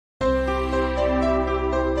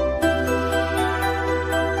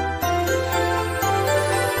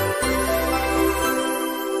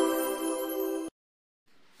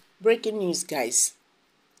Breaking news, guys.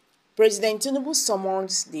 President Tinubu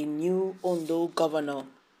summons the new Ondo governor,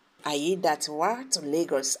 Aiyedatiwa, to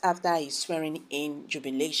Lagos after his swearing in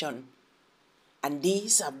Jubilation. And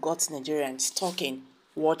these have got Nigerians talking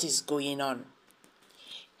what is going on.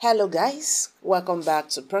 Hello, guys. Welcome back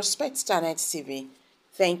to Prospect Starnet TV.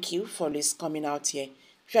 Thank you for this coming out here.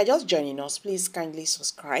 If you are just joining us, please kindly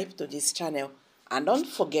subscribe to this channel and don't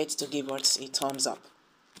forget to give us a thumbs up.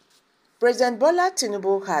 President Bola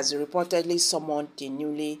Tinubu has reportedly summoned the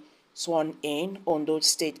newly sworn-in Ondo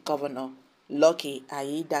State Governor, Lucky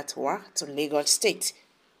Aiyedatiwa, to Lagos State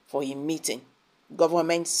for a meeting.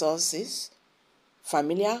 Government sources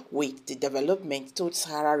familiar with the development told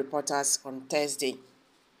Sahara reporters on Thursday.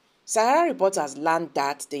 Sahara reporters learned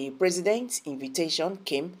that the president's invitation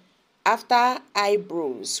came after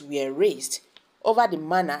eyebrows were raised over the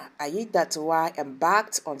manner Aiyedatiwa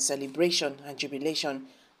embarked on celebration and jubilation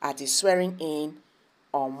at his swearing-in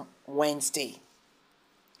on Wednesday.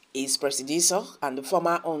 His predecessor and the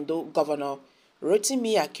former Ondo governor,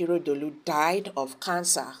 Rotimi Akeredolu, died of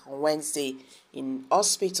cancer on Wednesday in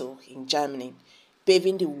hospital in Germany,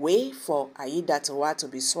 paving the way for Aiyedatiwa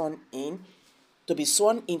to be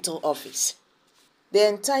sworn into office. The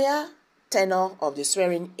entire tenor of the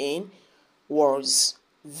swearing-in was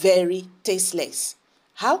very tasteless.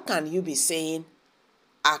 How can you be saying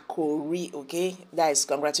Akori, okay? That is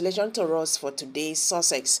congratulations to us for today's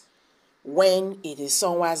success when it is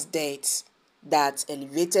someone's death that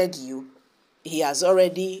elevated you. He has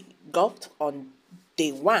already got on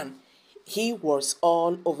day one. He was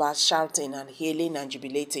all over shouting and hailing and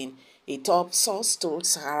jubilating, a top source told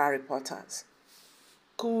Sahara reporters.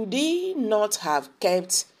 Could he not have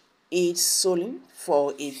kept it sullen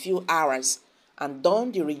for a few hours and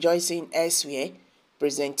done the rejoicing elsewhere?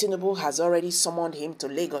 President Tinubu has already summoned him to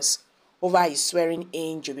Lagos over his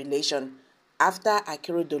swearing-in jubilation after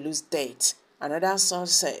Akeredolu's death, another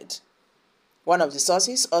source said. One of the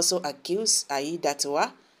sources also accused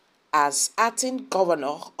Aiyedatiwa as acting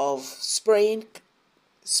governor of spraying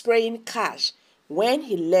cash when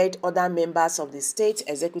he led other members of the State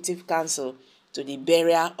Executive Council to the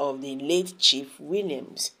burial of the late Chief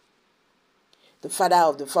Williams, the father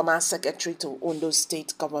of the former secretary to Ondo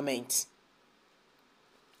State government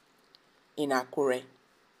in Akure.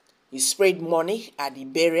 He sprayed money at the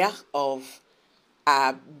burial of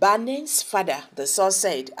Banen's father, the source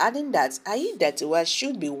said, adding that Aiyedatiwa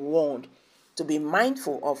should be warned to be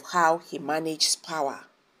mindful of how he manages power.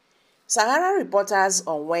 Sahara reporters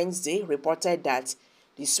on Wednesday reported that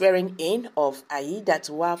the swearing-in of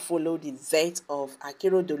Aiyedatiwa followed the death of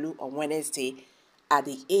Akeredolu on Wednesday at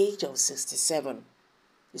the age of 67.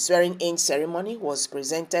 The swearing-in ceremony was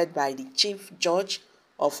presented by the Chief Judge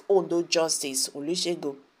of Ondo Justice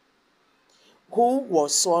Olusegun, who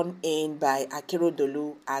was sworn in by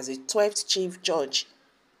Akeredolu as the 12th Chief Judge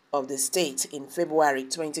of the state in February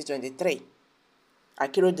 2023.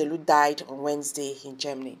 Akeredolu died on Wednesday in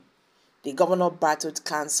Germany. The governor battled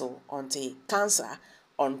cancer until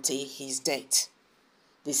his death.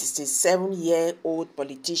 The 67-year-old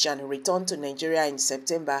politician returned to Nigeria in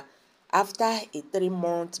September after a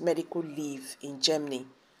 3-month medical leave in Germany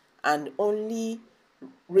and only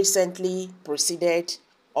recently proceeded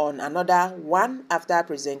on another one after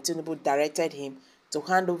President Tinubu directed him to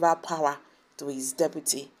hand over power to his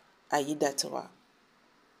deputy, Aiyedatiwa.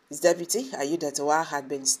 His deputy, Aiyedatiwa, had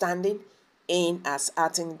been standing in as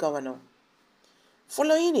acting governor.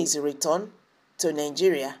 Following his return to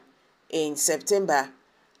Nigeria in September,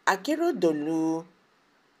 Akeredolu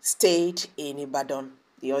stayed in Ibadan,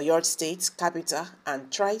 the Oyo State capital,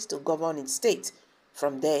 and tried to govern its state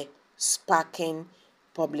from there, sparking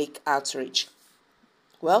public outrage.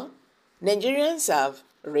 Well, Nigerians have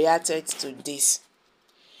reacted to this.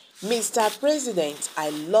 Mr. President, I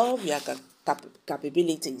love your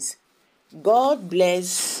capabilities. God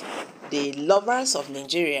bless the lovers of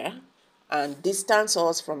Nigeria and distance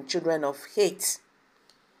us from children of hate.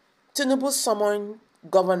 Tinubu summoned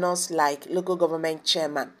governors like local government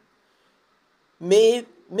chairman.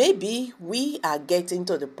 Maybe we are getting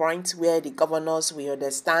to the point where the governors will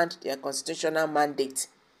understand their constitutional mandate.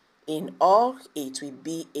 In all, it will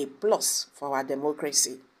be a plus for our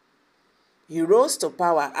democracy. He rose to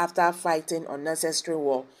power after fighting unnecessary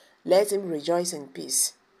war. Let him rejoice in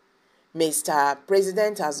peace. Mr.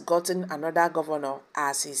 President has gotten another governor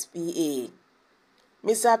as his PA.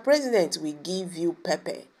 Mr. President will give you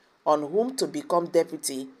pepper on whom to become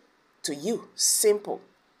deputy to you. Simple.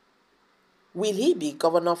 Will he be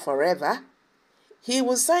governor forever? He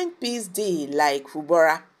will sign peace deal like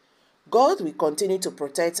Fubara. God will continue to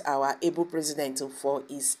protect our able president for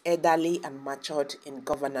his elderly and matured in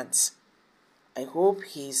governance. I hope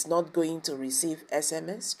he is not going to receive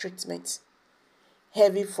SMS treatment.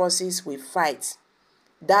 Heavy forces will fight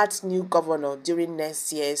that new governor during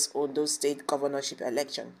next year's Ondo state governorship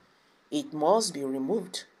election. It must be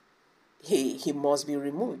removed. He must be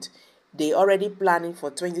removed. They already planning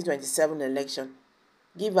for 2027 election.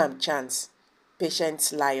 Give am chance.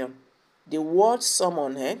 Patient lion. The word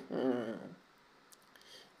summon,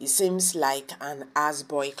 it seems like an ass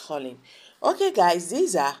boy calling. Okay, guys,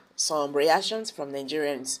 these are some reactions from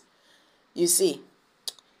Nigerians. You see,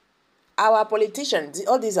 our politicians,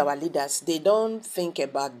 all these our leaders, they don't think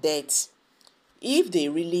about death. If they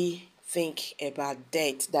really think about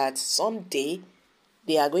death, that someday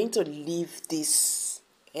they are going to leave this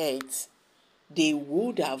earth, they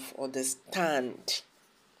would have understand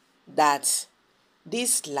that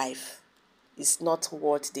this life is not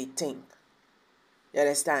what they think. You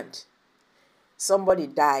understand? Somebody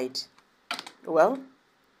died. Well,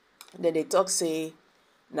 then they talk say,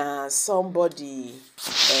 na somebody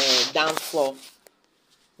down floor.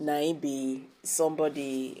 Na it be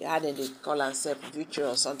somebody, how dem dey call himself victory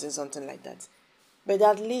or something like that. But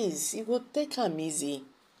at least you go take am easy.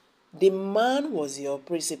 The man was your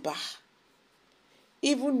principal.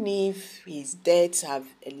 Even if his death have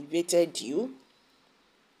elevated you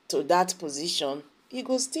to that position, you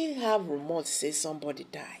go still have remorse say somebody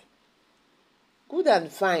die. Good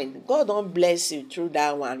and fine. God don't bless you through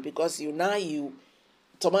that one because you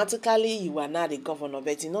automatically you are now the governor,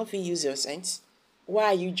 but you not fit use your sense. Why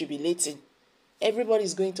are you jubilating? Everybody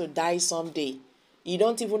is going to die someday. You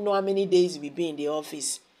don't even know how many days you will be in the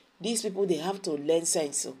office. These people, they have to learn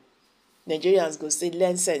sense. So Nigerians go say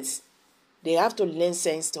learn sense. They have to learn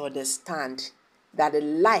sense to understand that the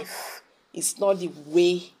life is not the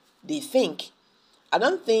way they think. I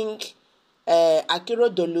don't think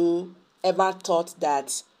Akeredolu ever thought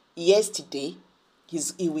that yesterday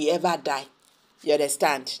he will ever die. You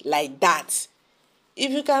understand? Like that.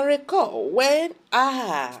 If you can recall, when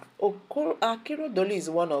Akeredolu is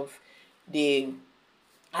one of the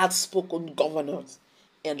outspoken governors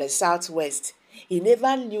in the southwest, he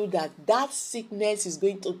never knew that that sickness is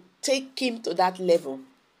going to take him to that level.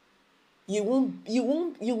 You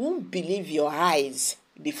won't believe your eyes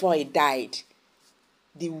before he died.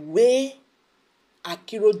 The way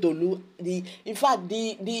Akeredolu, the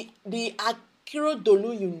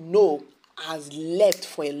Akeredolu you know has left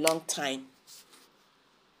for a long time.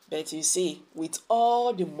 But you see, with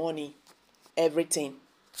all the money, everything,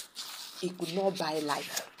 he could not buy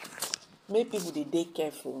life. Make people dey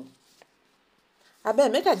careful.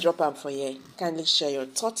 Abeg, make I drop am for here. Kindly share your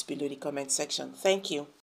thoughts below the comment section. Thank you.